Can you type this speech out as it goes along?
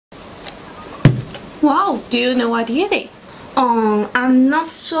Wow, do you know what is it? I'm not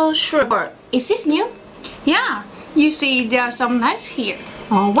so sure. Is this new? Yeah, you see there are some lights here.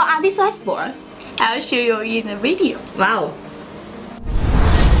 What are these lights for? I'll show you in the video. Wow.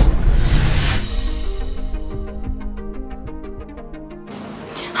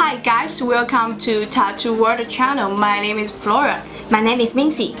 Hi guys, welcome to Tattu World channel. My name is Flora. My name is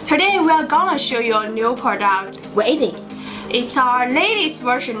Minxie. Today we are gonna show you a new product. What is it? It's our latest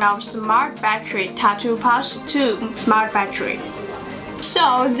version of smart battery, Tattu Plus2 smart battery.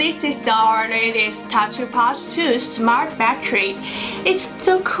 So this is our latest Tattu Plus2 smart battery. It's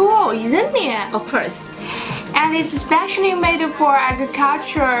so cool, isn't it? Of course. And it's especially made for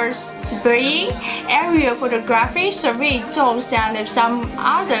agriculture, spraying, aerial photography, survey drones, and some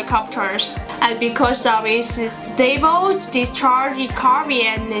other copters. And because of its stable discharge recovery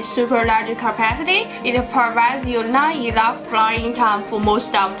and super large capacity, it provides you not enough flying time for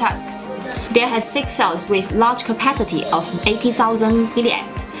most of tasks. There has 6 cells with large capacity of 80,000 mAh,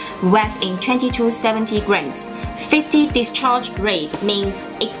 weighs in 2270 grams. 50 discharge rate means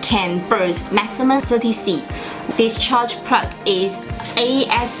it can burst maximum 30C. Discharge plug is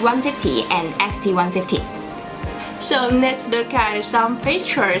AS150 and XT150. So let's look at some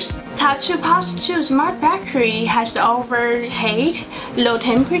features. Tattu Plus2 smart battery has overheat, low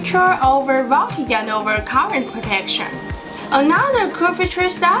temperature, over voltage, and over current protection. Another cool feature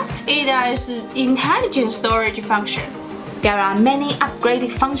is that it has intelligent storage function. There are many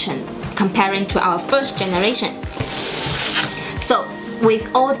upgraded functions comparing to our first generation. So, with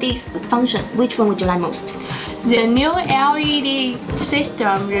all these functions, which one would you like most? The new LED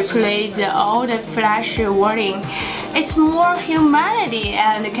system replaced the old flash warning. It's more humanity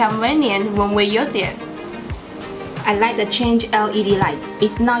and convenient when we use it. I like the change LED lights.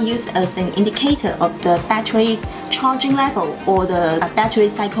 It's not used as an indicator of the battery charging level or the battery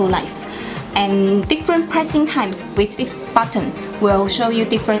cycle life. And different pressing time with this button will show you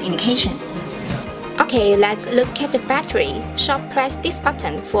different indication. Okay, let's look at the battery. Short press this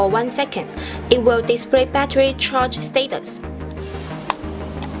button for 1 second. It will display battery charge status.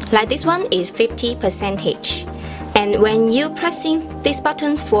 Like this one is 50%. And when you pressing this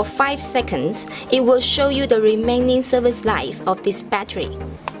button for 5 seconds, it will show you the remaining service life of this battery.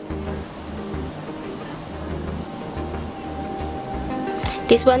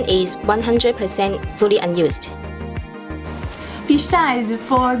 This one is 100% fully unused. Besides,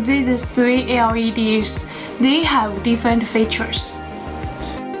 for these 3 LEDs, they have different features.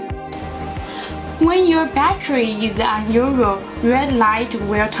 When your battery is unused, red light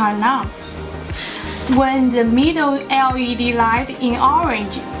will turn on. When the middle LED light in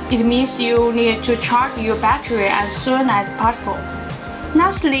orange, it means you need to charge your battery as soon as possible.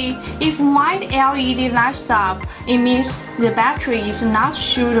 Lastly, if white LED lights up, it means the battery is not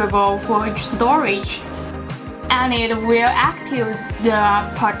suitable for storage, and it will activate the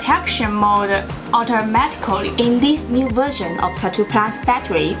protection mode automatically. In this new version of Tattu Plus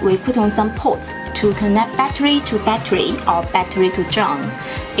battery, we put on some ports to connect battery to battery or battery to drone.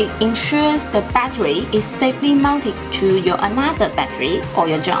 It ensures the battery is safely mounted to your another battery or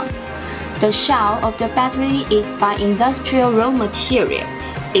your drone. The shell of the battery is by industrial raw material.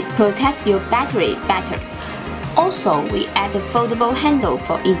 It protects your battery better. Also, we add a foldable handle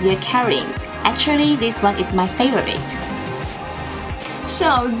for easier carrying. Actually, this one is my favorite.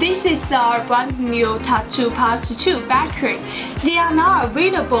 So this is our brand new Tattu Plus2 battery. They are now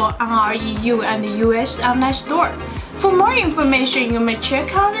available on our EU and US online store. For more information, you may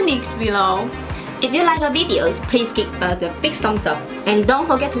check out the links below. If you like our videos, please give the big thumbs up and don't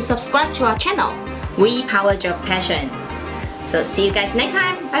forget to subscribe to our channel. We power your passion. So see you guys next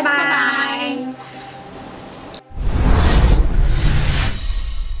time. Bye bye.